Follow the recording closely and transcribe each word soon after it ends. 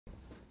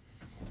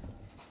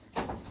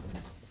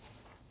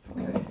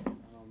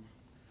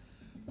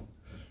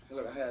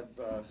Look, I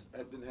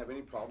didn't have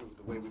any problems with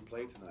the way we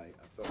played tonight.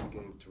 I thought we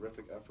gave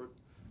terrific effort.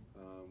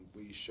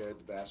 We shared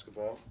the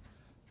basketball.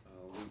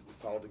 We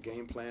followed the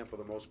game plan for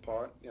the most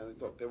part. You know,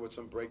 look, there were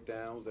some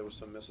breakdowns, there were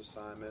some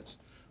misassignments,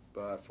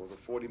 but for the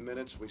 40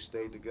 minutes we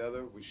stayed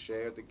together. We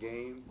shared the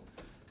game,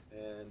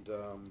 and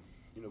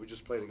you know, we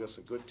just played against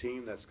a good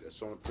team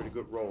that's on a pretty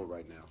good roll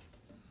right now.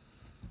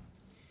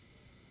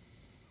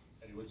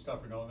 Eddie, what's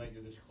tougher knowing that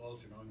you're this close,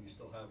 or knowing you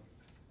still have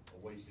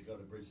a ways to go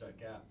to bridge that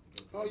gap?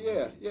 Oh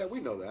yeah, we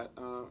know that.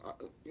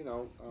 You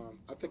know,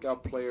 I think our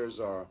players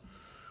are.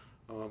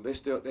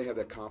 They have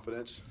that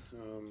confidence,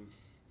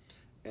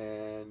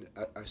 and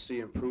I see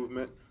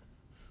improvement.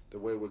 The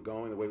way we're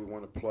going, the way we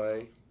want to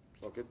play.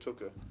 Look,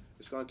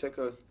 it's going to take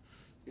a,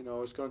 you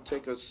know, it's going to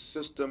take a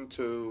system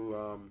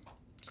to.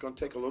 It's going to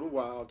take a little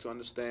while to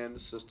understand the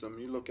system.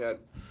 You look at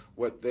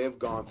what they've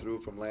gone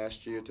through from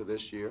last year to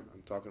this year.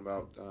 I'm talking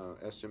about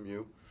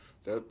SMU.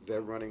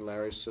 They're running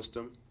Larry's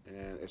system,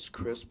 and it's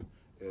crisp.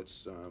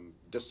 It's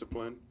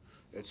disciplined.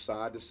 It's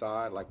side to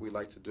side like we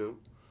like to do.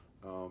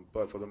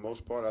 But for the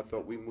most part, I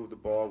thought we moved the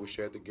ball, we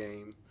shared the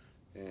game,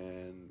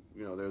 and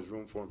you know, there's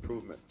room for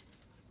improvement.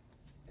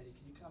 Eddie,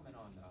 can you comment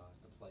on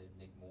the play of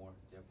Nick Moore,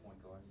 their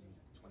point guard?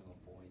 21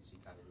 points. He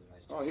kind of did a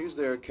nice job. Oh, he's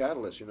their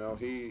catalyst. You know,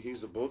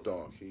 he's a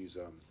bulldog.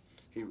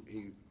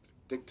 He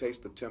dictates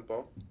the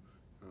tempo.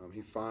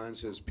 He finds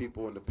his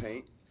people in the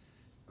paint.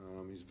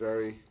 He's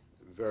very,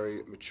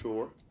 very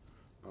mature.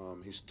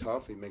 He's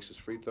tough. He makes his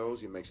free throws.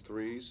 He makes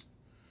threes.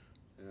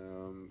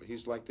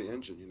 He's like the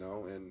engine, you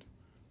know, and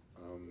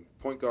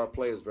point guard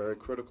play is very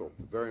critical,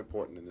 very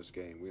important in this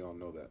game. We all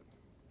know that.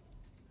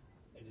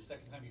 Hey, the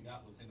second time you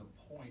got within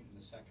a point in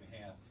the second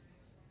half,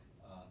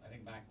 I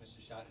think Mac missed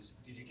a shot.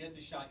 Did you get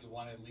the shot you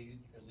wanted at least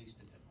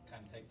to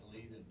kind of take the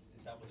lead?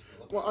 Is that what you're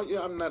looking for? Well,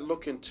 yeah, I'm not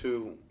looking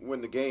to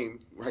win the game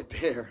right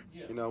there.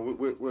 Yeah. You know,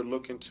 we're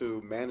looking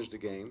to manage the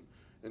game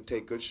and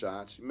take good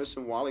shots.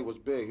 Missing Wally was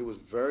big. He was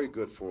very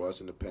good for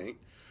us in the paint.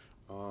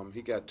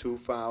 He got 2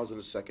 fouls in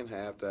the second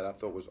half that I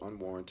thought was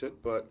unwarranted,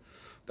 but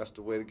that's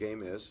the way the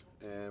game is,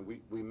 and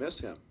we miss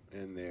him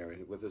in there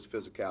with his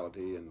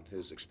physicality and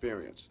his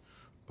experience.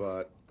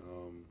 But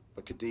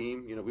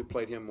Kadeem, you know, we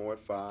played him more at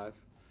 5,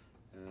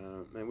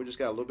 and we just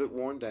got a little bit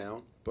worn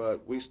down,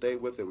 but we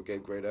stayed with it. We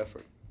gave great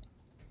effort.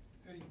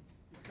 Eddie,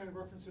 you kind of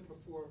referenced it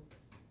before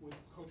with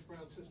Coach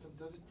Brown's system.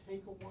 Does it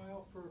take a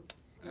while for?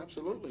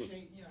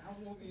 Absolutely. You know, how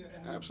long,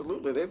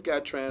 Absolutely. They've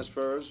got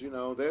transfers. You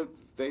know,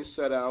 they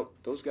set out,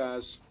 those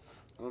guys,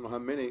 I don't know how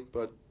many,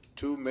 but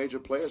 2 major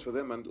players for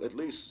them and at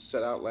least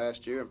set out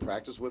last year and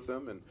practiced with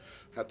them and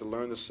had to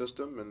learn the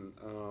system.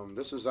 And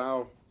this is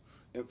our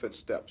infant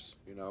steps,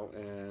 you know.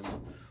 And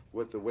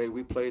with the way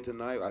we played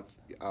tonight,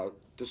 our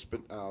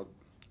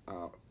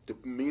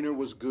demeanor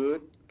was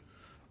good.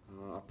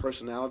 Our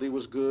personality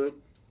was good.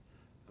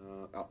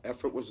 Our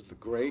effort was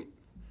great.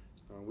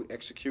 We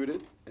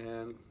executed,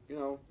 and you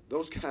know,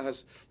 those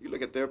guys. You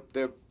look at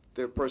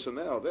their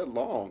personnel; they're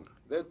long.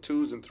 Their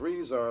 2s and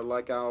 3s are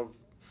like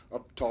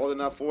up taller than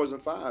our 4s and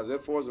 5s. Their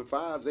 4s and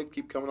 5s, they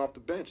keep coming off the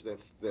bench.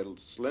 They're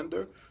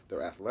slender.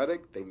 They're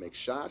athletic. They make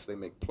shots. They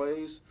make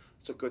plays.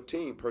 It's a good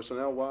team,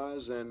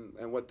 personnel-wise,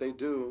 and what they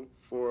do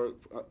for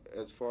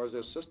as far as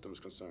their system is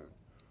concerned.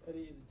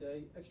 Eddie,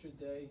 extra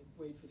day,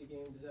 wait for the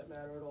game, does that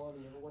matter at all?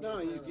 No,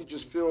 you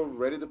just feel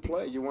ready to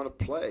play. You want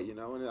to play, you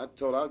know. And I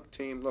told our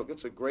team, look,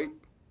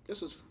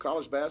 this is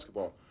college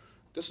basketball.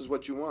 This is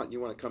what you want. You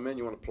want to come in,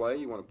 you want to play,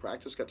 you want to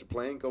practice, get your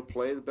playing, go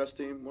play the best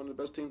team, one of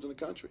the best teams in the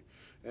country.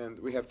 And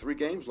we have 3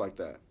 games like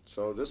that.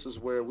 So this is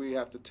where we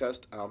have to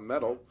test our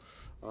mettle,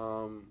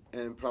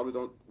 and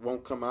probably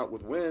won't come out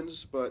with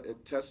wins, but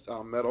it tests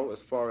our mettle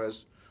as far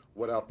as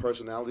what our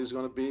personality is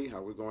going to be,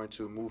 how we're going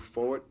to move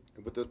forward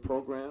with this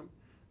program.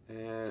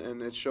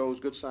 And it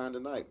shows good sign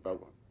tonight.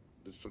 But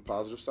there's some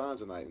positive signs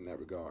tonight in that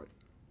regard.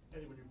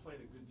 Eddie, when you're playing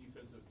a good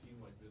defensive team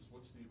like this,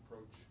 what's the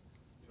approach,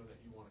 you know, that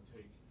you want to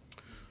take?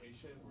 Be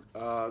patient,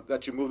 or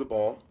that you move the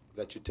ball,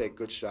 that you take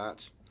good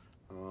shots,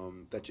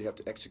 that you have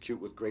to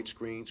execute with great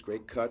screens,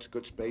 great cuts,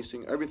 good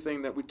spacing,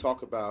 everything that we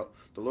talk about,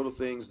 the little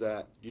things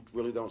that you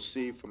really don't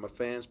see from a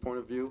fan's point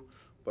of view,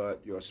 but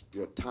your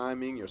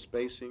timing, your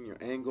spacing, your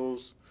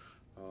angles,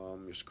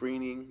 your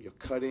screening, your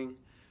cutting,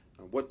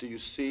 what do you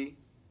see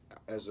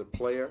as a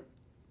player?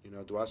 You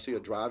know, do I see a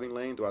driving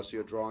lane? Do I see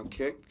a draw and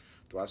kick?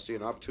 Do I see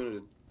an opportunity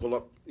to pull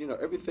up? You know,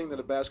 everything that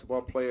a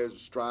basketball player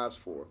strives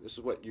for. This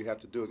is what you have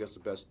to do against the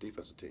best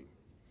defensive team.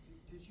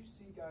 Did you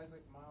see guys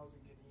like Miles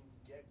and Kadeem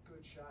get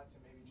good shots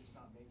and maybe just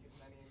not make as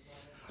many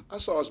as I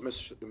saw us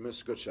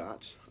miss good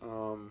shots,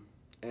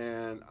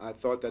 and I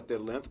thought that their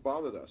length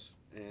bothered us.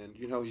 And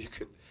you know, you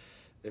could,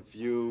 if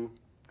you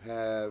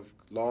have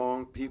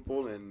long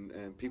people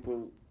and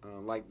people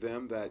like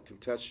them that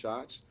contest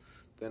shots,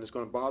 then it's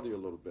going to bother you a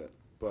little bit.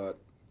 But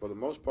for the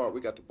most part,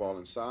 we got the ball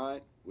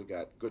inside. We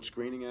got good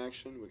screening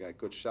action. We got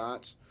good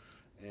shots,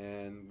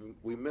 and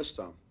we missed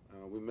some.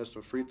 We missed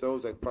some free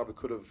throws that probably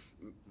could have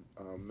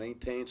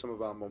maintained some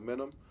of our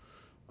momentum.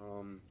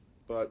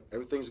 But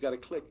everything's got to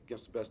click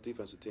against the best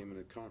defensive team in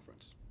the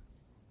conference.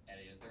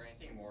 Eddie, is there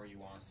anything more more you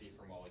want to see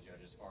from Wally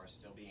Judge as far as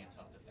still being a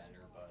tough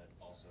defender, but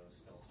also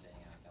still staying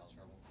out of foul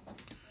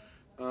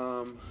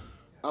trouble?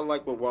 I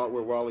like where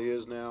Wally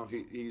is now.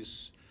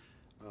 He's,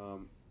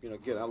 you know,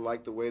 again, I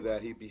like the way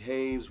that he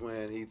behaves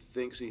when he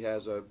thinks he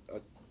has a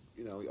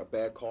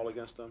bad call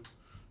against him.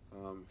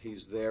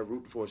 He's there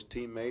rooting for his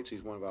teammates.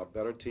 He's one of our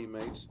better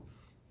teammates.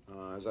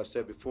 As I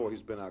said before,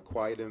 he's been our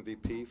quiet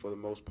MVP for the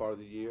most part of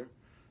the year,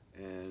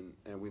 and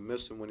we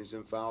miss him when he's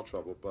in foul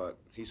trouble. But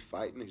he's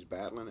fighting, he's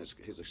battling.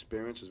 His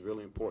experience is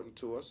really important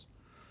to us.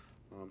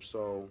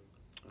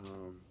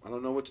 I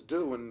don't know what to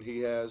do when he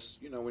has,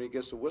 when he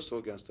gets the whistle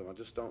against him. I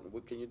just don't.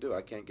 What can you do?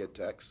 I can't get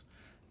texts.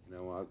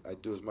 I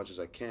do as much as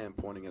I can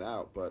pointing it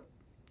out, but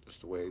that's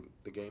the way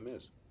the game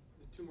is.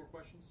 2 more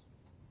questions?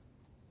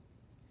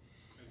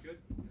 That's good?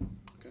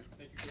 Okay.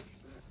 Thank you, Coach.